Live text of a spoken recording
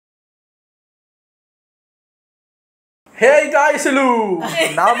Hey guys,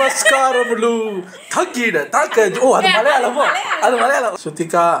 Namaskaramulu. Thakida, Thakaj. Oh, that's Malayalam. That's Malayalam.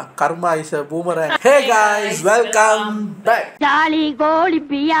 Sutika, karma is a boomerang. Hey guys, welcome back. Jali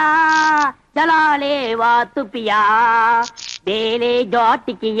Golipia, Jalale Watupia, Dele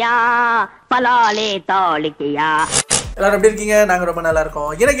Dotikia, Palale Tolikia. எல்லாரும் எப்படி இருக்கீங்க? நாங்கள் ரொம்ப நல்லா இருக்கோம்.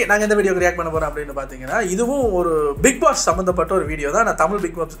 எனக்கு நாங்கள் இந்த வீடியோக்கு ரியாக்ட் பண்ண போகிறோம் அப்படின்னு பார்த்தீங்கன்னா, இதுவும் ஒரு பிக் பாஸ் சம்மந்தப்பட்ட ஒரு வீடியோ தான். நான் தமிழ்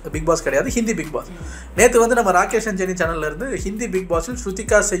பிக் பாஸ் கிடையாது, ஹிந்தி பிக் பாஸ். நேற்று வந்து நம்ம ராகேஷ் அஞ்சனி சேனல்லேருந்து ஹிந்தி பிக் பாஸில்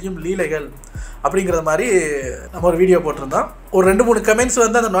ஸ்ருதிகா செய்யும் லீலைகள் அப்படிங்கிற மாதிரி நம்ம ஒரு வீடியோ போட்டிருந்தோம். ஒரு 2-3 கமெண்ட்ஸ்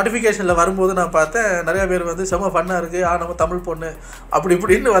வந்து அந்த நோட்டிஃபிகேஷனில் வரும்போது நான் பார்த்தேன், நிறையா பேர் வந்து செம ஃபன்னாக இருக்குது, நம்ம தமிழ் பொண்ணு அப்படி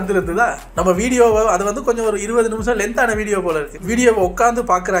இப்படின்னு வந்துருந்துதா. நம்ம வீடியோவை அது வந்து கொஞ்சம் ஒரு 20 நிமிஷம் லென்த்தான வீடியோ போல் இருக்குது. வீடியோவை உட்காந்து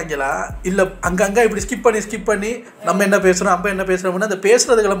பார்க்குறாங்களா இல்லை அங்கங்கே இப்படி ஸ்கிப் பண்ணி நம்ம என்ன பேசுகிறோம் அப்போ என்ன பேசுகிறோம்னா அந்த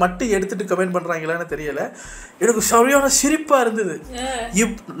பேசுகிறதுகளை மட்டும் எடுத்துகிட்டு கமெண்ட் பண்ணுறாங்களான்னு தெரியல. எனக்கு சரியான சிரிப்பாக இருந்தது.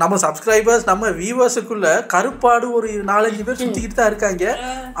 நம்ம சப்ஸ்கிரைபர்ஸ் நம்ம வியூவர்ஸுக்குள்ளே கருப்பாடு ஒரு 4-5 பேர் சுற்றிக்கிட்டு தான் இருக்காங்க.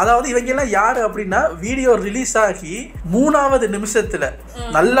 அதாவது இவங்கெல்லாம் யார் அப்படின்னா, வீடியோ ரிலீஸ் ஆகி 3வது நிமிஷத்தில்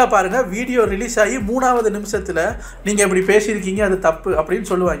நல்லா பாருங்க, வீடியோ ரிலீஸ் ஆகி 3வது நிமிஷத்தில் நீங்கள் இப்படி பேசியிருக்கீங்க அது தப்பு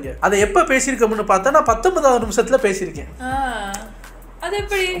அப்படின்னு சொல்லுவாங்க. அதை எப்போ பேசியிருக்கோம்னு பார்த்தா நான் 19வது நிமிஷத்தில் பேசியிருக்கேன்.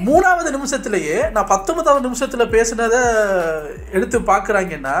 3வது நிமிஷத்துலயே நான் 19வது நிமிஷத்துல பேசினதை எடுத்து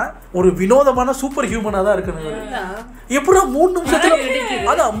பாக்குறாங்கன்னா ஒரு வினோதமான சூப்பர் ஹியூமனா தான் இருக்கணும். எப்படி 3 நிமிஷத்துல,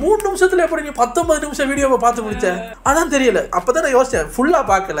 அதான் 3 நிமிஷத்துல எப்படி நீ 19 நிமிஷம் வீடியோவை பார்த்து முடிச்ச அதான் தெரியல. அப்பதான் நான் யோசிச்சேன், ஃபுல்லா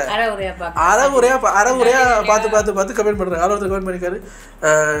பாக்கல, அரைகுறையா பார்த்து கமெண்ட் பண்றேன். ஒருத்தர் கமெண்ட் பண்ணிக்காரு,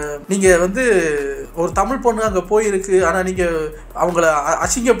 நீங்க வந்து ஒரு தமிழ் பொண்ணு அங்க போயிருக்கு, ஆனா நீங்க அவங்கள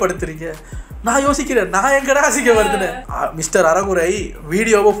அசிங்கப்படுத்துறீங்க. நான் யோசிக்கிறேன், நான் எங்கடா அசிங்கப்படுத்தினேன்? மிஸ்டர் அரகுரை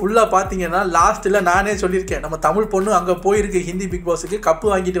வீடியோவை ஃபுல்லா பாத்தீங்கன்னா லாஸ்ட்ல நானே சொல்லியிருக்கேன், நம்ம தமிழ் பொண்ணு அங்க போயிருக்கு ஹிந்தி பிக் பாஸுக்கு, கப்பு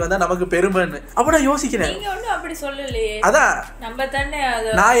வாங்கிட்டு வந்தா நமக்கு பெருமைன்னு. அப்ப நான் யோசிக்கிறேன், அதான்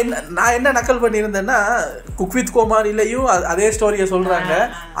நான் என்ன நக்கல் பண்ணியிருந்தேன்னா, குக் வித் கோமாளிலையும் அதே ஸ்டோரியை சொல்றாங்க,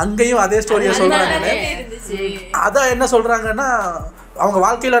 அங்கேயும் அதே ஸ்டோரியை சொல்றாங்க. அதான் என்ன சொல்றாங்கன்னா, அவங்க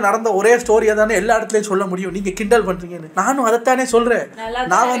வாழ்க்கையில நடந்த ஒரே ஸ்டோரியை தானே எல்லா இடத்துலயும் சொல்ல முடியும், நீங்க கிண்டல் பண்றீங்கன்னு. நானும் அதைத்தானே சொல்றேன்.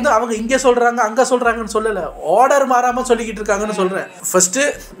 நான் வந்து அவங்க இங்க சொல்றாங்க அங்க சொல்றாங்கன்னு சொல்லல, ஆர்டர் மாறாம சொல்லிக்கிட்டு இருக்காங்கன்னு சொல்றேன். ஃபர்ஸ்ட்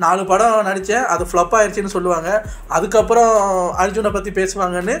 4 படம் நடிச்சேன், அது ஃப்ளாப் ஆயிடுச்சுன்னு சொல்லுவாங்க. அதுக்கப்புறம் அர்ஜுனை பத்தி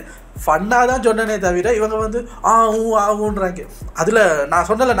பேசுவாங்கன்னு ஃபன்னா தான் சொன்னனே தவிர இவங்க வந்து ஆகுன்றாங்க. அதுல நான்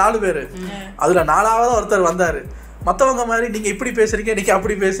சொன்னல 4 பேர், அதுல 4வது ஒருத்தர் வந்தாரு. மற்றவங்க மாதிரி நீங்க இப்படி பேசுறீங்க நீங்க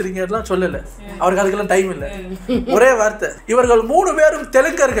அப்படி பேசுறீங்கலாம் சொல்லல, அவருக்கு அதுக்கெல்லாம் டைம் இல்லை. ஒரே வார்த்தை, இவர்கள் 3 பேரும்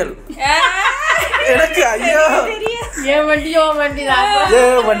தெலுங்கர்கள். எனக்கு ஐயோ, ஏ வண்டி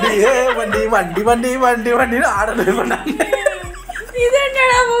ஆடல் பண்ணாங்க.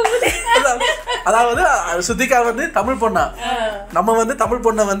 அதாவது சுத்திகா வந்து தமிழ் பொண்ணா, நம்ம வந்து தமிழ்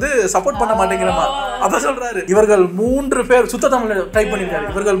பொண்ணை வந்து சப்போர்ட் பண்ண மாட்டேங்கிறோமா அப்ப சொல்றாரு. இவர்கள் 3 பேர் சுத்த தமிழ்ல டைப் பண்ணிருக்காரு,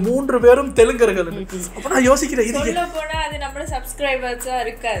 இவர்கள் 3 பேரும் தெலுங்கர்கள். அப்ப நான் யோசிக்கிறேன், இது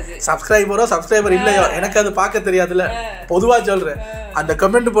சப்ஸ்கிரைபர் இல்லையோ எனக்கு அது பார்க்க தெரியாதுல்ல, பொதுவா சொல்றேன். அந்த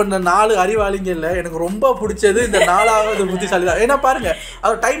கமெண்ட் பண்ண 4 அறிவாளிங்க இல்ல, எனக்கு ரொம்ப பிடிச்சது இந்த 4வது புத்திசாலி தான். ஏன்னா பாருங்க,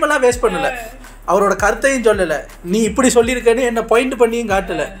 அவர் டைம் எல்லாம் வேஸ்ட் பண்ணல, அவரோட கருத்தையும் சொல்லல, நீ இப்படி சொல்லியிருக்கேன்னு என்ன பாயிண்ட் பண்ணியும்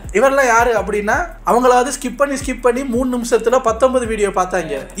காட்டல. இவரெல்லாம் யாரு அப்படின்னா, அவங்களாவது ஸ்கிப் பண்ணி 3 நிமிஷத்துல 19 வீடியோ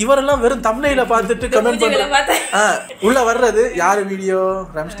பார்த்தாங்க. இவரெல்லாம் வெறும் தம்ப்நெயில பார்த்துட்டு கமெண்ட் பண்றாங்க. உள்ள வர்றது யாரு வீடியோ?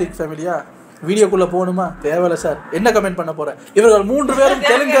 ராம்ஸ்டிக் ஃபேமிலியா? வீடியோக்குள்ள போகணுமா? தேவையில்ல சார், என்ன கமெண்ட் பண்ண போறேன்? இவர்கள் 3 பேரும்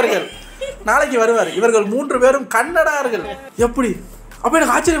தெலுங்கர்கள், நாளைக்கு வருவார். இவர்கள் 3 பேரும் கன்னடார்கள். எப்படி? அப்போ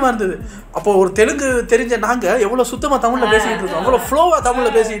எனக்கு ஆச்சரியமா இருந்தது. அப்போ ஒரு தெலுங்கு தெரிஞ்ச நாங்க எவ்வளவு சுத்தமா தமிழ்ல பேசிட்டு இருக்கோம், அவ்வளவு ஃப்ளோவா தமிழ்ல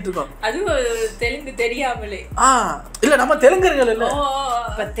பேசிட்டு இருக்கோம். அது தெலுங்கு தெரியாமலே. இல்ல நம்ம தெலுங்கர்கள் இல்ல,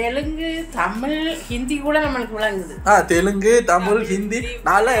 இப்ப தெலுங்கு தமிழ் ஹிந்தி கூட நம்மளுக்கு விளங்குது. தெலுங்கு தமிழ் ஹிந்தி.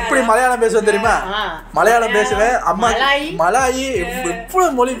 நான் எப்படி மலையாளம் பேசுவேன் தெரியுமா? மலையாளம் பேசுவேன், அம்மா மலாயி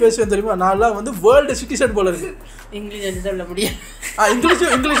எவ்வளவு மொழி பேசுவேன் தெரியுமா? நான் வந்து வேர்ல்டு சிட்டிசன் போல இருக்கு. இங்கிலீஷ் சொல்ல முடியும்,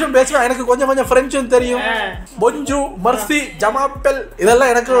 இங்கிலீஷும் பேசுவேன், எனக்கு கொஞ்சம் பிரெஞ்சும் தெரியும். பொஞ்சு மர்சி ஜமாப்பெல்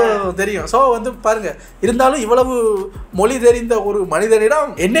இதெல்லாம் எனக்கு தெரியும். ஸோ வந்து பாருங்க, இருந்தாலும் இவ்வளவு மொழி தெரிந்த ஒரு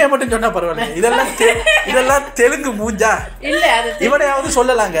மனிதனிடம் என்னைய மட்டும் சொன்னா பரவாயில்ல, இதெல்லாம் தெலுங்கு மூஞ்சா இல்ல, இவனையாவது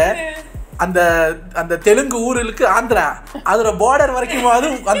சொல்லலாங்க. அந்த தெலுங்கு ஊருக்கு ஆந்திரா அதோட பார்டர் வரைக்கும்,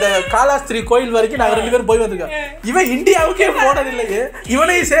 அந்த காலாஸ்திரி கோயில் வரைக்கும் நாங்க 2 பேரும் போய் வந்திருக்கோம். இவன் இந்தியாவுக்கே போனதில்லையே,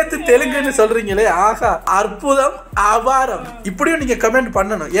 இவனையும் சேர்த்து தெலுங்குன்னு சொல்றீங்களே, ஆஹா அற்புதம் அபாரம். இப்படியும் நீங்க கமெண்ட்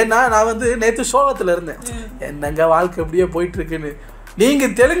பண்ணணும். ஏன்னா நான் வந்து நேற்று சோகத்துல இருந்தேன், என்னங்க வாழ்க்கை எப்படியே போயிட்டு இருக்குன்னு. நீங்க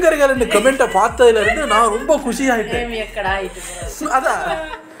தெலுங்கர்கள் கமெண்ட்டை பார்த்ததுல இருந்து நான் ரொம்ப குஷி ஆயிட்டேன். அதான்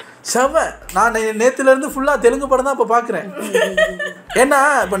செம. நான் நேத்துல இருந்து ஃபுல்லா தெலுங்கு படம் தான் இப்ப பாக்குறேன். ஏன்னா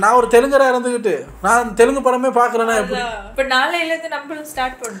இப்ப நான் ஒரு தெலுங்கரா இருந்துகிட்டு நான் தெலுங்கு படமே பாக்குறேன்னா எப்படி? இப்ப நாளையில இருந்து நம்மளும்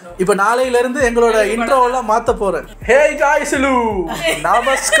ஸ்டார்ட் பண்ணணும். இப்ப நாளையில இருந்து எங்களோட இன்ட்ரோ எல்லாம் மாத்த போறேன். ஹே गाइस லூ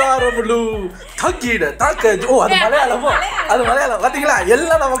நமஸ்காரம் லூ தக்கிட தக்க. ஓ அது மலையாளமோ? அது மலையாளம். பாத்தீங்களா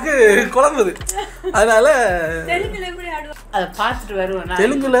எல்லாம் நமக்கு குழம்புது. அதனால தெலுங்குல எப்படி ஆடுவோம் அத பாத்துட்டு வருவோம்.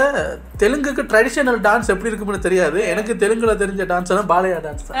 தெலுங்குக்கு ட்ரெடிஷனல் டான்ஸ் எப்படி இருக்கும்னு தெரியாது. எனக்கு தெலுங்குல தெரிஞ்ச டான்ஸ் எல்லாம் பாலையா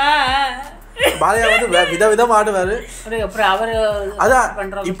டான்ஸ் தான். பாலையா வந்து விதவிதம் ஆடுவாரு. அதான்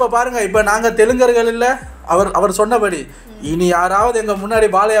இப்ப பாருங்க, இப்ப நாங்க தெலுங்கர்கள் இல்ல, அவர் சொன்னபடி இனி யாராவது எங்க முன்னாடி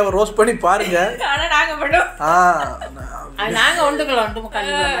பாலையாவை ரோஸ்ட் பண்ணி பாருங்க.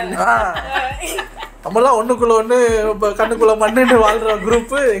 நம்மளாம் ஒண்ணுக்குள்ள ஒண்ணு கண்ணுக்குள்ள மண்ணுன்னு வாழ்ற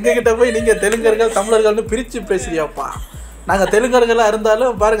குரூப். எங்க கிட்ட போய் நீங்க தெலுங்கர்கள் தமிழர்கள்னு பிரிச்சு பேசுறியாப்பா. நாங்க தெலுங்கர்களா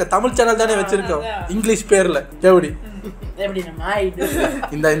இருந்தாலும் பாருங்க தமிழ் சேனல் தானே வச்சிருக்கோம் இங்கிலீஷ் பேர்ல. எப்படி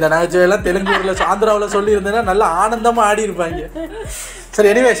இந்த நகைச்சுவையெல்லாம் தெலுங்குல ஆந்திராவில சொல்லி இருந்தேன்னா நல்லா ஆனந்தமா ஆடி இருப்பாங்க. சரி,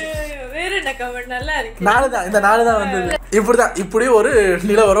 எனிவேஸ் இந்த நாலு தான் வந்தது. இப்படி ஒரு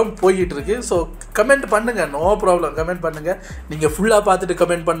நிலவரம் போய்கிட்டு இருக்கு. ஸோ கமெண்ட் பண்ணுங்க, நோ ப்ராப்ளம், கமெண்ட் பண்ணுங்க. நீங்க ஃபுல்லா பார்த்துட்டு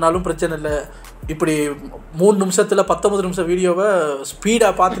கமெண்ட் பண்ணாலும் பிரச்சனை இல்லை. இப்படி 3 நிமிஷத்துல 19 நிமிஷம் வீடியோவை ஸ்பீடா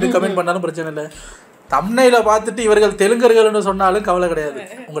பார்த்துட்டு கமெண்ட் பண்ணாலும் பிரச்சனை இல்லை. தம்ப்நெயில பார்த்துட்டு இவர்கள் தெலுங்கர்கள்னு சொன்னாலும் கவலை கிடையாது.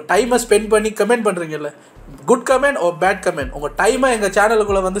 உங்க டைமை ஸ்பெண்ட் பண்ணி கமெண்ட் பண்றீங்கல்ல, குட் கமெண்ட் ஓ பேட் கமெண்ட், உங்க டைமை எங்க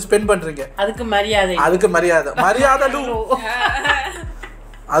சேனலுக்குள்ள வந்து ஸ்பெண்ட் பண்றீங்க, அதுக்கு மரியாதை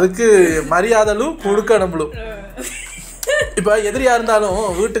கொடுக்கணும். இப்ப எதிரியா இருந்தாலும்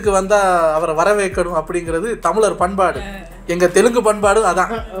வீட்டுக்கு வந்தா அவரை வரவேற்கணும் அப்படிங்கிறது தமிழர் பண்பாடு. எங்க தெலுங்கு பண்பாடும்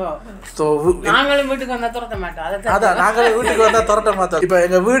அதான். நாங்களும் வீட்டுக்கு வந்தா துரட்ட மாட்டோம். இப்ப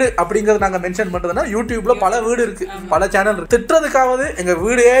எங்க வீடு அப்படிங்கறது நாங்க மென்ஷன் பண்றதுன்னா யூடியூப்ல பல வீடு இருக்கு, பல சேனல் இருக்கு. திட்டுறதுக்காவது எங்க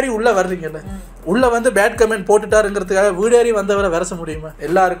வீடு ஏறி உள்ள வர்றீங்கல்ல, உள்ள வந்து பேட் கமெண்ட் போட்டுட்டாருங்கிறதுக்காக வீடு ஏறி வந்தவரை வரச முடியுமா?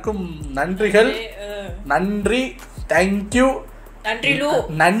 எல்லாருக்கும் நன்றிகள், நன்றி, தேங்க்யூ,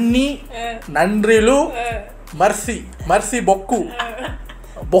 நன்றிலு, மர்சி பொக்கு,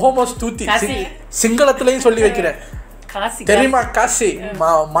 பொஹமஸ்தூதி. சிங்களத்திலையும் சொல்லி வைக்கிறேன் தெரியுமா, காசி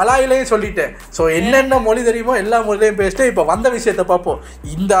மலாயிலையும் சொல்லிட்டேன். ஸோ என்னென்ன மொழி தெரியுமோ எல்லா மொழிலையும் பேசிட்டு இப்போ வந்த விஷயத்த பார்ப்போம்.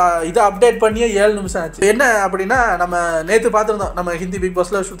 இதை அப்டேட் பண்ணியே 7 நிமிஷம் ஆச்சு. என்ன அப்படின்னா, நம்ம நேற்று பார்த்துருந்தோம், நம்ம ஹிந்தி பிக்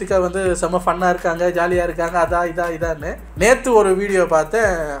பாஸ்ல ஸ்ருதிகா வந்து செம்ம ஃபன்னாக இருக்காங்க, ஜாலியாக இருக்காங்க, இதான்னு. நேற்று ஒரு வீடியோ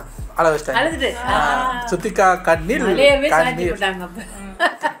பார்த்தேன், ஸ்ருதிகா கண்ணீர்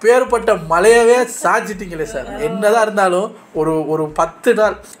பேர்பட்ட மலையவே சாச்சிட்டீங்களே சார். என்னதான் இருந்தாலும் ஒரு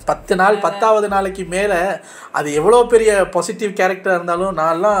 10வது நாளைக்கு மேல அது எவ்வளவு பெரிய பாசிட்டிவ் கேரக்டரா இருந்தாலும்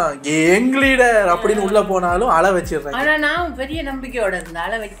நான்லாம் எங் லீடர் அப்படின்னு உள்ள போனாலும் அழ வச்சிடுறேன். ஆனா நான் பெரிய நம்பிக்கையோட இருந்தேன்,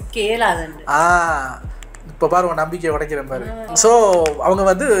 அழ வைக்க இயலாதுன்னு. இப்போ பாருங்க, நம்பிக்கை உடைக்கிறேன் பாரு. ஸோ அவங்க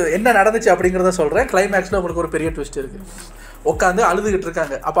வந்து என்ன நடந்துச்சு அப்படிங்கிறத சொல்றேன். கிளைமேக்ஸ்ல உங்களுக்கு ஒரு பெரிய ட்விஸ்ட் இருக்கு. உட்காந்து அழுதுகிட்டு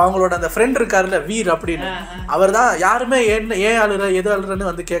இருக்காங்க. அப்போ அவங்களோட அந்த ஃப்ரெண்ட் இருக்காருல்ல வீர் அப்படின்னு, அவர் தான் யாருமே ஏன் அழுற எது அழுறன்னு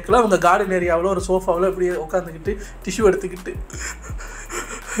வந்து கேட்கல. அவங்க கார்டன் ஏரியாவில் ஒரு சோஃபாவில் இப்படி உட்காந்துக்கிட்டு டிஷ்யூ எடுத்துக்கிட்டு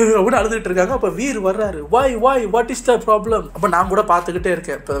அப்படின்னு அழுதுகிட்டு இருக்காங்க. அப்போ வீர் வர்றாரு, வாட் இஸ் த ப்ராப்ளம்? அப்போ நான் கூட பார்த்துக்கிட்டே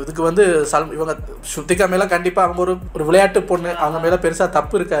இருக்கேன். இப்போ இதுக்கு வந்து இவங்க ஸ்ருதிகா மேலே கண்டிப்பாக அவங்க ஒரு விளையாட்டு பொண்ணு, அவங்க மேலே பெருசாக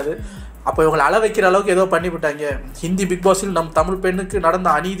தப்பு இருக்காது. அப்போ இவங்களை அள வைக்கிற அளவுக்கு ஏதோ பண்ணிவிட்டாங்க. ஹிந்தி பிக் பாஸில் நம் தமிழ் பெண்ணுக்கு நடந்த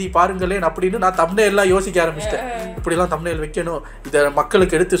அநீதி பாருங்களேன் அப்படின்னு நான் தம்ப்நெயில் எல்லாம் யோசிக்க ஆரம்பிச்சிட்டேன். இப்படிலாம் தம்ப்நெயில் வைக்கணும், இதை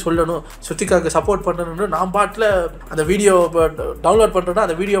மக்களுக்கு எடுத்து சொல்லணும், ஸ்ருதிகாவுக்கு சப்போர்ட் பண்ணணும்னு நான் பாட்டில் அந்த வீடியோ டவுன்லோட் பண்ணுறேன்னா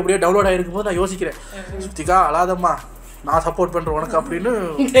அந்த வீடியோ அப்படியே டவுன்லோட் ஆகிருக்கும் போது நான் யோசிக்கிறேன், ஸ்ருதிகா அழாதம்மா, நான் சப்போர்ட் பண்றேன் உனக்கு அப்படின்னு.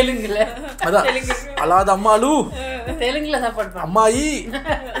 அதான் அழாத அம்மாலு, அம்மாயி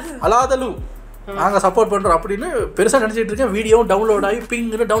அழாதலு, நாங்க சப்போர்ட் பண்றோம் அப்படின்னு பெருசா நினைச்சிட்டு இருக்கேன். வீடியோவும் டவுன்லோட் ஆகி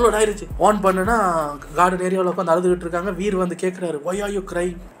பிங்னு டவுன்லோட் ஆயிருச்சு. ஆன் பண்ணுனா கார்டன் ஏரியாவில் உட்காந்து அழுதுகிட்டு இருக்காங்க. வீர் வந்து கேட்கிறாரு, why are you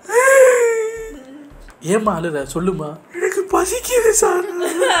crying? ஏமா அழுற சொல்லுமா? எனக்கு பசிக்குது சார்.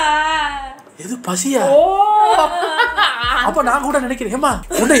 எது பசியா? அப்ப நான் கூட நினைக்கிறேன், ஏமா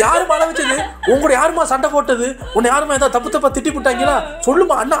உன்னை யாருமா அழ வச்சது, உங்களோட யாருமா சண்டை போட்டது, உன்னை யாருமா ஏதாவது தப்பா திட்டி போட்டாங்களா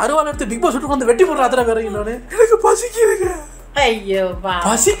சொல்லுமா, அண்ணா அருவாள் எடுத்து பிக் பாஸ் விட்டு வந்து வெட்டி போடுற அதில் வேற. இன்னொன்னு எனக்கு பசிக்குதுங்க. ஐயோ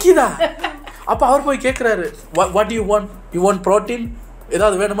பசிக்குதா? அப்ப அவர் போய் கேட்கிறாரு, வாட் யூ வாண்ட் புரோட்டீன்,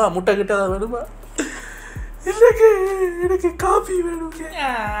 ஏதாவது வேணுமா, முட்டை கிட்ட ஏதாவது வேணுமா? இல்லைங்க எனக்கு காபி வேணுங்க,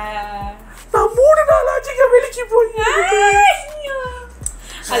 நான் 3 நாள் ஆச்சுங்க வெளிக்கு போய்.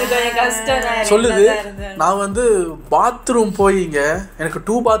 சொல்லுது, நான் வந்து பாத்ரூம் போயிங்க, எனக்கு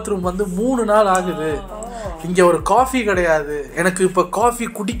 2 பாத்ரூம் வந்து 3 நாள் ஆகுது, இங்க ஒரு காஃபி கிடையாது, எனக்கு இப்ப காஃபி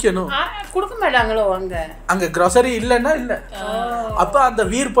குடிக்கணும். குடுக்க மாட்டாங்களோ அங்க கிராசரி இல்லன்னா இல்ல. அப்ப அந்த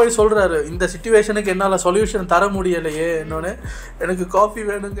வீர் போய் சொல்றாரு, இந்த சிச்சுவேஷனுக்கு என்னால சொல்யூஷன் தர முடியலையே, இன்னொன்னு எனக்கு காஃபி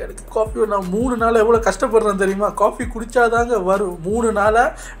வேணுங்க, எனக்கு காஃபி. நான் 3 நாள் எவ்வளவு கஷ்டப்படுறேன் தெரியுமா, காஃபி குடிச்சாதாங்க வரும். 3 நாளா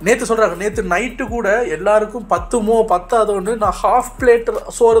நேத்து சொல்றாங்க, நேத்து நைட்டு கூட எல்லாருக்கும் 10மோ 10 நான் 1/2 பிளேட்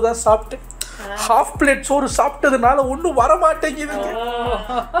சோறு தான் சாப்பிட்டேன். ஹாஃப் பிளேட் சோறு சாப்பிட்டதுனால ஒன்றும் வர மாட்டேங்குதுங்க.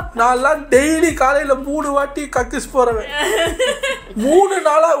 நான்லாம் டெய்லி காலையில 3 வாட்டி கக்கிஸ் போறவன், 3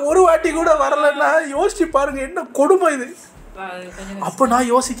 நாளா ஒரு வாட்டி கூட வரலன்னா யோசிச்சு பாருங்க என்ன கொடுமை இது. அப்ப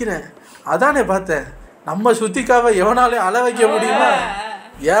நான் யோசிக்கிறேன், அதானே பார்த்தேன், நம்ம சுத்திக்காவை எவனாலே அள வைக்க முடியுமா?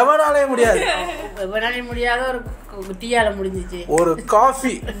 எவனாலே முடியாது. முடியாத ஒரு டீயால முடிஞ்சிச்சு. ஒரு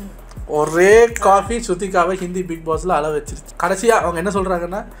காஃபி, ஒரே காஃபி சுத்திக்காவை ஹிந்தி பிக் பாஸ்ல அள வச்சிருச்சு. கடைசியா அவங்க என்ன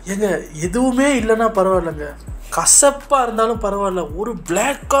சொல்றாங்கன்னா, எங்க எதுவுமே இல்லைன்னா பரவாயில்லைங்க, கசப்பா இருந்தாலும் பரவாயில்ல, ஒரு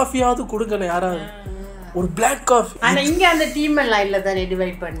பிளாக் காஃபியாவது கொடுக்கல யாராவது, ஒரு பிளாக் காஃபி. ஆனா இங்க அந்த டீம் எல்லாம் இல்ல தானே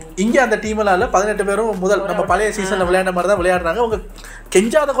டிவைட் பண்ணி. இங்க அந்த டீம் எல்லாம் இல்ல, 18 பேரும் முதல் நம்ம பழைய சீசன்ல விளையாண்ட மாதிரி தான் விளையாடுறாங்க. அவங்க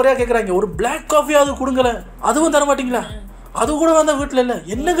கெஞ்சாத குறையா கேட்கறாங்க, ஒரு பிளாக் காஃபியாவது கொடுங்கல, அதுவும் தர மாட்டீங்களா, அது கூட வந்த வீட்டுல இல்ல,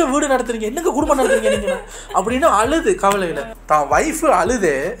 என்னங்க வீடு நடத்துறீங்க, என்னங்க குடும்பம் நடத்துறீங்க நீங்க அப்படின்னு அழுது கவலையில. தான் வைஃப்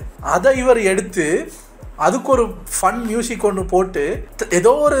அழுது அதை இவர் எடுத்து அதுக்கு ஒரு ஃபன் மியூசிக் ஒன்று போட்டு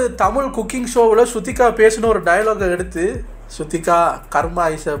ஏதோ ஒரு தமிழ் குக்கிங் ஷோவில் ஸ்ருதிகா பேசின ஒரு டயலாகை எடுத்து ஸ்ருதிகா கர்மா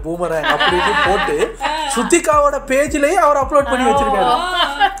இஸ் அ பூமரங் அப்படின்னு போட்டு ஸ்ருதிகாவோட பேஜ்லயே அவர் அப்லோட் பண்ணி வச்சிருக்காரு.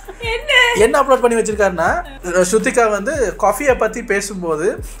 என்ன அப்லோட் பண்ணி வச்சிருக்காருன்னா, ஸ்ருதிகா வந்து காஃபியை பத்தி பேசும்போது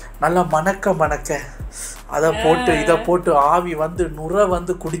நல்லா மணக்க அதை போட்டு இதை போட்டு ஆவி வந்து நுர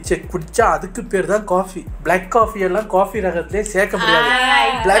வந்து குடிச்சா அதுக்கு பேர் தான் காஃபி. பிளாக் காஃபி எல்லாம் காஃபி ரகத்திலே சேர்க்க முடியாது,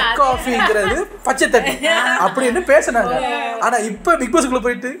 பிளாக் காஃபிங்கிறது பச்சை தண்ணி அப்படின்னு பேசினாங்க. ஆனா இப்ப பிக் பாஸ்க்குள்ள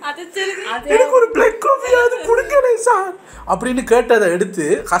போயிட்டு எனக்கு ஒரு பிளாக் காஃபியாவது கொடுக்கலே சார் அப்படின்னு கேட்டதை எடுத்து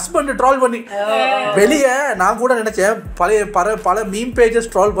ஹஸ்பண்ட் ட்ரால் பண்ணி வெளியே, நான் கூட நினைச்சேன் பல மீம்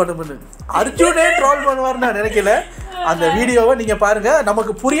பேஜஸ் ட்ரால் பண்ணுன்னு, அர்ஜுனே ட்ரால் பண்ணுவார்னு நான் நினைக்கல. அந்த வீடியோவை நீங்க பாருங்க,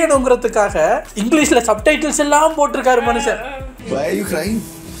 நமக்கு புரியணுங்கிறதுக்காக இங்கிலீஷ்ல சப்டைட்டில்ஸ் எல்லாம் போட்டிருக்காரு மனுஷன். Why are you crying?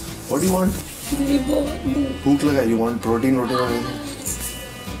 What do you want? भूख लगा? You want protein?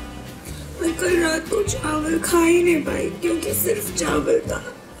 मैं कल रात को चावल खा ही नहीं पाई क्योंकि सिर्फ चावल था,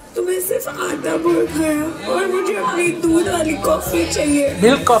 तो मैं सिर्फ आधा बोल खाया और मुझे अपनी दूध वाली कॉफी चाहिए।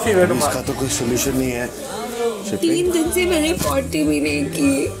 Milk coffee वेणुमा। इसका तो कोई सोल्यूशन नहीं है। 3 दिन से मैंने पॉटी भी नहीं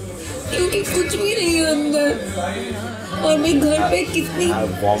की क्योंकि कुछ भी नहीं है अंदर, और मैं घर पे कितनी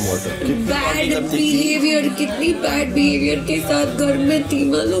बैड बिहेवियर के साथ घर में थी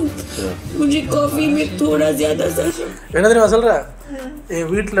मालूम। मुझे कॉफी में थोड़ा ज्यादा என்ன தெரியுமா சொல்றேன், என்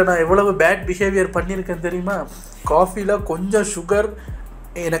வீட்டில் நான் எவ்வளவு பேட் பிஹேவியர் பண்ணியிருக்கேன் தெரியுமா? காஃபியில் கொஞ்சம் சுகர்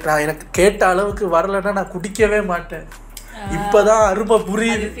எனக்கு கேட்ட அளவுக்கு வரலைன்னா நான் குடிக்கவே மாட்டேன். இப்போதான் அருமை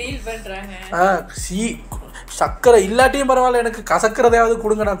புரியுது. சக்கரை இல்லாட்டியும் பரவாயில்ல, எனக்கு கசக்கிறதையாவது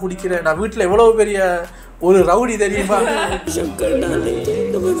கொடுங்க, நான் குடிக்கிறேன். நான் வீட்டில் எவ்வளவு பெரிய ஒரு ரவுடி தெரியுமா?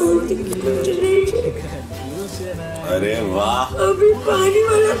 अरे वाह, अभी पानी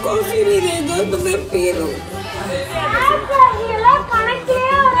वाला कॉफी नहीं रहेगा तो मैं पी लूं।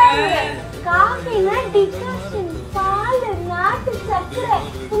 காஃபினா டிகாஷன், பால், நாட்டு சக்கரை,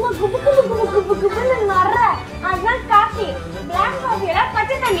 சும்மா குபு குபு குபு குபு குபுன்னு நற, அதான் காஃபி. பிளாக் காஃபினா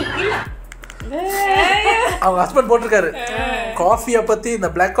பச்சை தண்ணி இல்ல. அவங்க ஹஸ்பண்ட் போட்டிருக்காரு, காஃபியை பத்தி, இந்த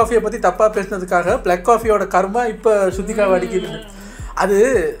பிளாக் காஃபியை பத்தி தப்பா பேசினதுக்காக பிளாக் காஃபியோட கர்மா இப்ப ஸ்ருதிகாவை அடிக்குது. அது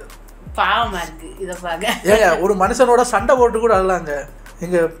பாவமா இருக்கு இத பாக்க. ஏங்க ஒரு மனுஷனோட சண்டை போட்டு கூட அழலாங்க.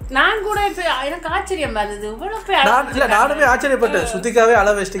 எங்க நான் கூட இப்ப எனக்கு ஆச்சரியம் வருது, இவ்வளவு நானுமே ஆச்சரியப்பட்டேன், ஸ்ருதிகாவே அழ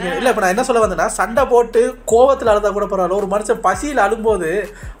வச்சிட்டீங்க. இல்ல இப்ப நான் என்ன சொல்ல வந்தேன்னா, சண்டை போட்டு கோவத்துல அழுதா கூட பரவாயில்ல, ஒரு மனுஷன் பசியில் அழும்போது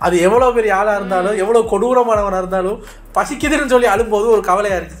அது எவ்வளவு பெரிய ஆளா இருந்தாலும் எவ்வளவு கொடூரமானவனா இருந்தாலும் பசிக்குதுன்னு சொல்லி அழும்போது ஒரு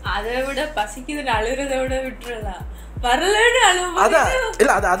கவலையா இருக்கு. அதை விட பசிக்குதுன்னு அழுறதை விட விட்டுறலாம், வரலன்னு அழுவும். அதான்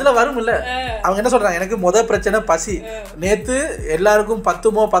இல்ல, அது அதுல வரும் இல்ல. அவங்க என்ன சொல்றாங்க, எனக்கு முத பிரச்சனை பசி. நேத்து எல்லாருக்கும்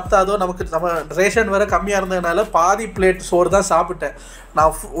 10மோ 10ஆதோ, நம்ம ரேஷன் வேற கம்மியா இருந்ததுனால பாதி பிளேட் சோறு தான் சாப்பிட்டேன்.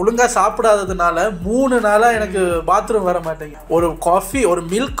 நான் ஒழுங்கா சாப்பிடாததுனால 3 நாளா எனக்கு பாத்ரூம் வர மாட்டேங்க. ஒரு காஃபி, ஒரு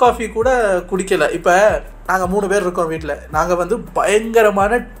மில்க் காஃபி கூட குடிக்கல. இப்ப நாங்க 3 பேர் இருக்கோம் வீட்டுல, நாங்க வந்து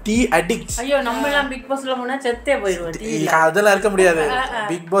பயங்கரமான டீ அடிக்ட்ஸ். ஐயோ நம்ம எல்லாம் பிக் பாஸ்ல போனா செத்தே போயிடுவோம். அதெல்லாம் இருக்க முடியாது,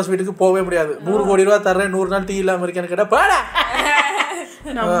 பிக் பாஸ் வீட்டுக்கு போகவே முடியாது. 100 கோடி ரூபாய் தர்றேன், 100 நாள் டீ இல்லாம இருக்கேன்னு கேட்டா பாடா,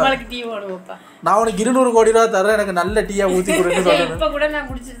 நம்மளுக்கு டீ போடுவோம்ப்பா, நான் உனக்கு 200 கோடி ரூபாய் தர்றேன், எனக்கு நல்ல டீயா ஊத்தி கொடுன்னு சொல்லணும். இப்ப கூட நான்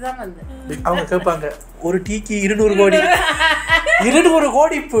குடிச்சிட்டு தான் வந்தேன். அவங்க கேட்பாங்க, ஒரு டீக்கு 200 கோடி 200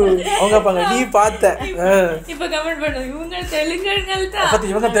 கோடி அவங்க கேட்பாங்க, நீ பார்த்த. இப்ப கமெண்ட் பண்ணுங்க,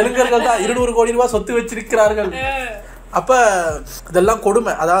 இவங்க தெலுங்கர்கள் தான் 200 கோடி ரூபாய் சொத்து வச்சிருக்கிறார்கள். அப்ப இதெல்லாம்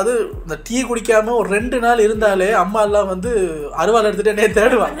கொடுமை. அதாவது இந்த டீ குடிக்காம ஒரு 2 நாள் இருந்தாலே அம்மா எல்லாம் வந்து அருவாள் எடுத்துட்டு என்னைய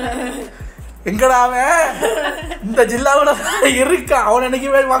தேடுவாங்க. எங்கடா அவன் இந்த ஜில்லாவோட இருக்கான், அவன்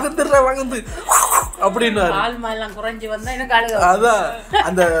என்னைக்குமே வகுந்துடுற வகுந்து அப்படின்னு. எல்லாம் குறைஞ்சி வந்தா எனக்கு அழுக. அதான்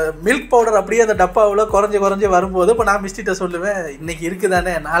அந்த மில்க் பவுடர் அப்படியே அந்த டப்பாவில் குறைஞ்சி வரும்போது இப்போ நான் மிஸ்டிட்ட சொல்லுவேன், இன்னைக்கு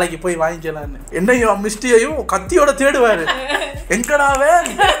இருக்குதானே நாளைக்கு போய் வாங்கிக்கலான்னு. என்னையும் மிஸ்டியையும் கத்தியோட தேடுவாரு, எங்கடாவே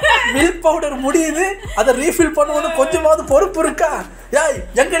மில்க் பவுடர் முடியுது, அதை ரீஃபில் பண்ணுவோன்னு கொஞ்சமாவது பொறுப்பு இருக்கா? ஏய்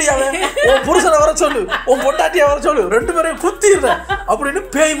எங்கடியாவே, உன் புருஷனை வர சொல்லு, உன் பொண்டாட்டியை வர சொல்லு, 2 பேரையும் குத்திடுறேன் அப்படின்னு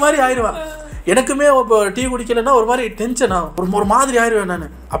பேய் மாதிரி ஆயிடுவான். எனக்குமே இப்போ டீ குடிக்கலன்னா ஒரு மாதிரி டென்ஷன் ஆகும், ஒரு மாதிரி ஆயிடுவேன் நான்.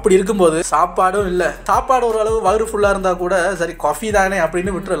 அப்படி இருக்கும்போது சாப்பாடும் இல்லை, சாப்பாடு ஓரளவு வயிறு ஃபுல்லாக இருந்தால் கூட சரி காஃபி தானே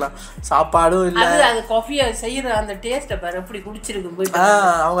அப்படின்னு விட்டுறலாம். சாப்பாடும் இல்லை, அது காஃபியை செய்யற அந்த டேஸ்ட்டை பாரு எப்படி குடிச்சிருக்கு.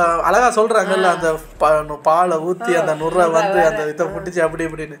 அவங்க அழகா சொல்றாங்கல்ல, அந்த பாலை ஊற்றி அந்த நுரை வந்து அந்த இதை புட்டிச்சு அப்படி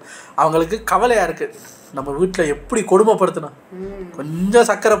இப்படின்னு. அவங்களுக்கு கவலையா இருக்கு, நம்ம வீட்டில் எப்படி கொடுமைப்படுத்தணும், கொஞ்சம்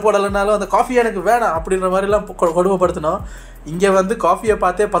சர்க்கரை போடலைனாலும் அந்த காஃபி எனக்கு வேணாம் அப்படின்ற மாதிரிலாம் கொடுமைப்படுத்தணும். இங்கே வந்து காஃபியை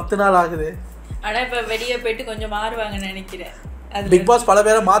பார்த்தே 10 நாள் ஆகுது. ஆனால் இப்போ வெளியே போயிட்டு கொஞ்சம் மாறுவாங்கன்னு நினைக்கிறேன். பிக் பாஸ் பல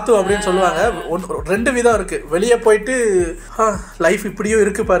பேரை மாற்றும் அப்படின்னு சொல்லுவாங்க. 2 விதம் இருக்கு, வெளியே போயிட்டு லைஃப் இப்படியும்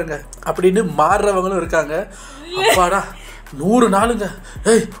இருக்கு பாருங்க அப்படின்னு மாறுறவங்களும் இருக்காங்க. அப்பாடா 100 நாளுங்க,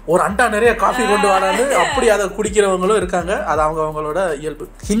 ஏய் ஒரு அண்டா நிறைய காஃபி கொண்டு வரான்னு அப்படி அதை குடிக்கிறவங்களும் இருக்காங்க. அது அவங்களோட இயல்பு.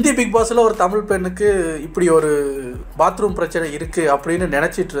 ஹிந்தி பிக் பாஸில் ஒரு தமிழ் பெண்ணுக்கு இப்படி ஒரு பாத்ரூம் பிரச்சனை இருக்கு அப்படின்னு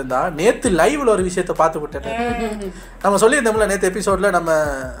நினைச்சிட்டு இருந்தா, நேற்று லைவ்ல ஒரு விஷயத்த பார்த்து விட்டேன். நம்ம சொல்லியிருந்தோம்ல நேற்று எபிசோட்ல, நம்ம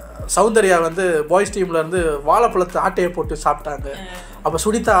சௌந்தர்யா வந்து பாய்ஸ் டீம்ல இருந்து வாழைப்பழத்தை ஆட்டையை போட்டு சாப்பிட்டாங்க. அப்போ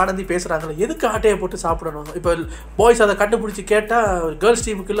சுனிதா ஆனந்தி பேசுகிறாங்களே, எதுக்கு ஆட்டையை போட்டு சாப்பிடணும், இப்போ பாய்ஸ் அதை கண்டுபிடிச்சி கேட்டால் கேர்ள்ஸ்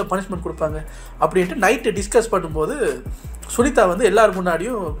டீமுக்கு இல்லை பனிஷ்மெண்ட் கொடுப்பாங்க அப்படின்ட்டு நைட்டு டிஸ்கஸ் பண்ணும்போது சுனிதா வந்து எல்லாரும்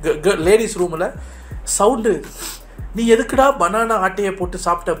முன்னாடியும் லேடிஸ் ரூமில் சவுண்டு, நீ எதுக்குடா பனானா ஆட்டையை போட்டு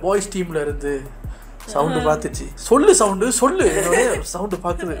சாப்பிட்ட பாய்ஸ் டீமில் இருந்து சவுண்டு பார்த்துச்சு. சொல்லு சவுண்டு சொல்லு, என்னோட சவுண்டு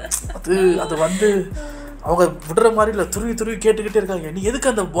பார்க்குது. அது வந்து அவங்க விடுற மாதிரி இல்லை, துருவி கேட்டுக்கிட்டே இருக்காங்க, நீ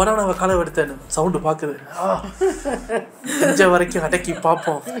எதுக்கு அந்த பனானாவை களவு எடுத்தேன்னு சவுண்டு பார்க்குது. கொஞ்ச வரைக்கும் அடக்கி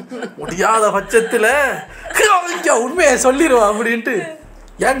பார்ப்போம், முடியாத பட்சத்தில் உண்மையை சொல்லிடுவோம் அப்படின்ட்டு.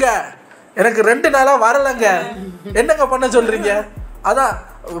 ஏங்க எனக்கு 2 நாளாக வரலைங்க, என்னங்க பண்ண சொல்கிறீங்க? அதான்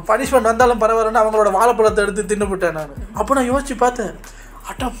பனிஷ்மெண்ட் வந்தாலும் பரவாயில்லன்னு அவங்களோட வாழைப்பழத்தை எடுத்து தின்னுபிட்டேன் நான். அப்போ நான் யோசிச்சு பார்த்தேன்,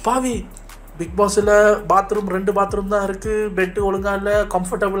 அட்டா பாவி, பிக் பாஸில் பாத்ரூம் 2 பாத்ரூம் தான் இருக்குது, பெட்டு ஒழுங்கா இல்லை,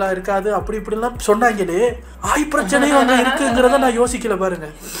 கம்ஃபர்டபுளாக இருக்காது, அப்படி இப்படிலாம் சொன்னாங்களே, பிரச்சனையும் அங்கே இருக்குங்கிறத நான் யோசிக்கல பாருங்க.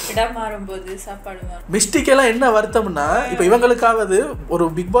 இடம் மாறும்போது சாப்பாடு மாறும். மிஸ்டிக்கெல்லாம் என்ன வருத்தம்னா, இப்போ இவங்களுக்காவது ஒரு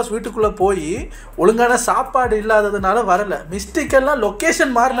பிக் பாஸ் வீட்டுக்குள்ளே போய் ஒழுங்கான சாப்பாடு இல்லாததுனால வரல, மிஸ்டிக்கெல்லாம்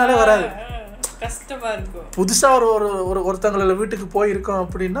லொக்கேஷன் மாறினாலே வராது, கஷ்டமா இருக்கும். புதுசாக ஒருத்தங்களோட வீட்டுக்கு போயிருக்கோம்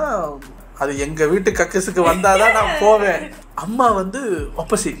அப்படின்னா, அது எங்க வீட்டு கக்குசுக்கு வந்தாதான் நான் போவேன். அம்மா வந்து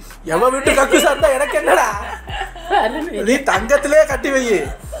ஆப்போசிட், எவன் வீட்டு கக்குசா இருந்தா எனக்கு என்னடா, நீ தங்கத்திலே கட்டி வை,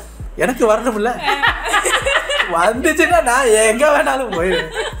 எனக்கு வரணும்ல, வந்துச்சுன்னா நான் எங்க வேணாலும்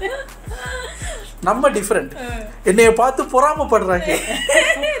போயிடுவேன். நம்ம டிஃப்ரெண்ட், என்னைய பார்த்து பொறாமப்படுறாங்க.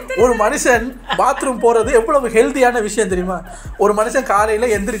 ஒரு மனுஷன் பாத்ரூம் போறது எவ்வளவு ஹெல்த்தியான விஷயம் தெரியுமா? ஒரு மனுஷன்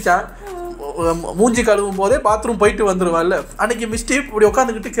காலையில எந்திரிச்சான், மூஞ்சி கழுவும் போதே பாத்ரூம் போயிட்டு வந்துருவாள்ல. அன்னைக்கு மிஸ்டி இப்படி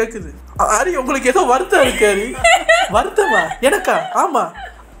உட்காந்துக்கிட்டு கேட்குது, அரி உங்களுக்கு ஏதோ வருத்தம் இருக்கு. அரி வருத்தமா? எனக்கா? ஆமா,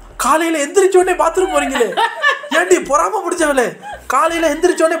 காலையில எந்திரிச்சோடனே பாத்ரூம் போறீங்களே, ஏன்டி பொறாம பிடிச்சவளே, காலையில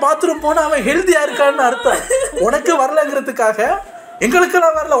எந்திரிச்சோடனே பாத்ரூம் போனா அவன் ஹெல்த்தியா இருக்கான்னு அர்த்தம். உனக்கு வரலங்கிறதுக்காக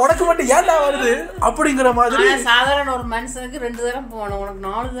எங்களுக்கெல்லாம் வரல, உனக்கு மட்டும் ஏன்டா வருது அப்படிங்கிற மாதிரி. சாதாரண ஒரு மனுஷனுக்கு 2 தரம் போகணும், உனக்கு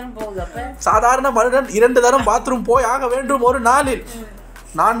 4 தரம் போகுது. அப்ப சாதாரண மனிதன் 2 தரம் பாத்ரூம் போய் ஆக வேண்டும் ஒரு நாளில்.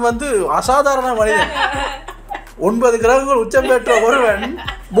 நான் வந்து அசாதாரண மனிதன். 9 கிரகங்கள் உச்சம் பெற்ற ஒருவன்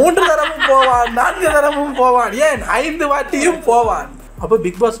 3 தரமும் போவான், 4 தரமும் போவான், ஏன் 5 வாட்டியும் போவான். அப்போ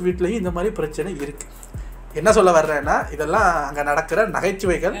பிக் பாஸ் வீட்லயும் இந்த மாதிரி பிரச்சனை இருக்கு. என்ன சொல்ல வர்றேன்னா, இதெல்லாம் அங்க நடக்கிற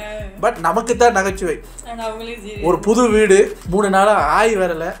நகைச்சுவைகள். பட் நமக்கு தான் நகைச்சுவை. ஒரு புது வீடு 3 நாளா ஆய்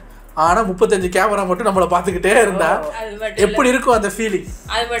வரல, ஆனா 35 கேமரா மட்டும் நம்மளை பார்த்துக்கிட்டே இருந்தா எப்படி இருக்கும் அந்த ஃபீலிங்?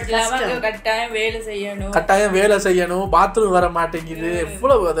 கட்டாயம் வேலை செய்யணும், பாத்ரூம் வர மாட்டேங்குது,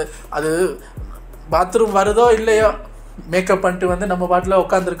 எவ்வளவு அது பாத்ரூம் வருதோ இல்லையோ மேக்கப் பண்ணிட்டு வந்து நம்ம பாட்டில்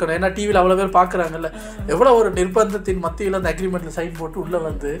உட்காந்துருக்கணும். ஏன்னா டிவியில் அவ்வளோ பேர் பார்க்குறாங்கல்ல. எவ்வளோ ஒரு நிர்பந்தத்தின் மத்தியில் அந்த அக்ரிமெண்ட்ல சைன் போட்டு உள்ளே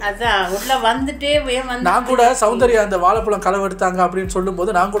வந்து நான் கூட சௌந்தர்யா அந்த வாழைப்பழம் களவெடுத்தாங்க அப்படின்னு சொல்லும்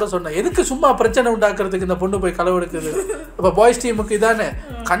போது நான் கூட சொன்னேன், எதுக்கு சும்மா பிரச்சனை உண்டாக்குறதுக்கு இந்த பொண்ணு போய் களவெடுக்குது. இப்போ பாய்ஸ் டீமுக்கு இதானே,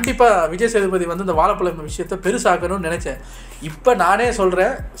 கண்டிப்பாக விஜய் சேதுபதி வந்து இந்த வாழைப்பழம் விஷயத்த பெருசாக்கணும்னு நினைச்சேன். இப்போ நானே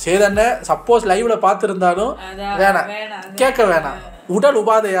சொல்கிறேன், சேதனை சப்போஸ் லைவ்ல பார்த்துருந்தாலும் வேணாம், கேட்க வேணாம், உடல்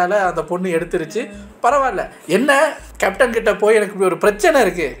உபாதையால அந்த பொண்ணு எடுத்துருச்சு, பரவாயில்ல. என்ன கேப்டன் கிட்ட போய் எனக்கு இப்படி ஒரு பிரச்சனை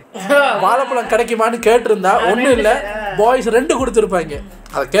இருக்கு, வாழைப்பழம் கிடைக்குமான்னு கேட்டிருந்தா ஒன்றும் இல்லை, பாய்ஸ் 2 கொடுத்துருப்பாங்க.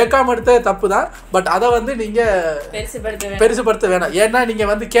 அதை கேட்காம எடுத்த தப்பு தான். பட் அதை வந்து நீங்க பெருசுபடுத்த வேணாம். ஏன்னா நீங்க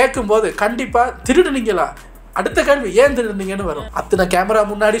வந்து கேட்கும் போது கண்டிப்பா திருடுனீங்களா, அடுத்த கேள்வி ஏன் திருந்தீங்கன்னு வரும். அத்தனை கேமரா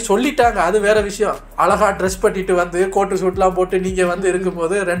முன்னாடி சொல்லிட்டாங்க, அது வேற விஷயம். அழகா ட்ரெஸ் பண்ணிட்டு வந்து கோட்டு சூட்லாம் போட்டு நீங்க வந்து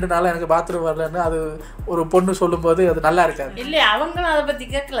இருக்கும்போது 2 நாளா எனக்கு பாத்ரூம் வரலன்னு அது ஒரு பொண்ணு சொல்லும் போது அது நல்லா இருக்காது. இல்ல அவங்களும் அதை பத்தி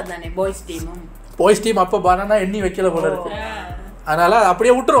கேட்கல தானே. பாய்ஸ் டீம் அப்ப பனானா எண்ணி வைக்கல போல இருக்கு. அதனால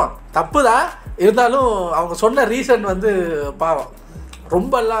அப்படியே விட்டுருவான். தப்பு தான், இருந்தாலும் அவங்க சொன்ன ரீசன் வந்து பாவம்.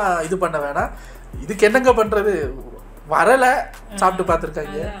 ரொம்பலாம் இது பண்ண வேணாம். இதுக்கு என்னங்க பண்றது, வரல சாப்பிட்டு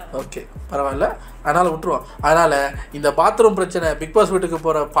பார்த்துருக்காங்க, ஓகே பரவாயில்ல, அதனால விட்டுருவோம். அதனால இந்த பாத்ரூம் பிரச்சனை பிக் பாஸ் வீட்டுக்கு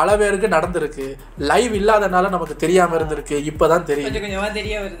போற பல பேருக்கு நடந்திருக்கு. லைவ் இல்லாதனால நமக்கு தெரியாம இருந்திருக்கு, இப்பதான்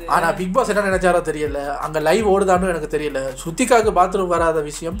தெரியும். ஆனா பிக் பாஸ் என்ன நினைச்சாரோ தெரியல, அங்க லைவ் ஓடுதான்னு எனக்கு தெரியல. சுத்திக்காக்கு பாத்ரூம் வராத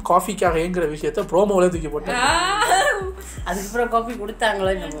விஷயம், காஃபிக்காக ஏங்குற விஷயத்த ப்ரோமோல தூக்கி போட்டாங்க. அதுக்கப்புறம் காஃபி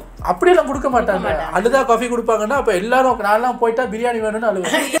கொடுத்தாங்களோ? அப்படியெல்லாம் கொடுக்க மாட்டாங்க. அழுதா காஃபி கொடுப்பாங்கன்னா அப்ப எல்லாரும் நான்லாம் போயிட்டா பிரியாணி வேணும்னு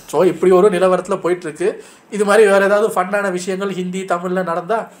அழுவேன். ஸோ இப்படி ஒரு நிலவரத்துல போயிட்டு இருக்கு. இது மாதிரி வேற ஏதாவது ஃபன்னான விஷயங்கள் ஹிந்தி தமிழ்ல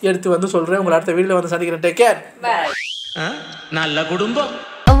நடந்தா எடுத்து வந்து சொல்றேன். உங்களை அடுத்த வீடியோல வந்து சந்திக்கிறேன். Take care. நல்ல குடும்பம்.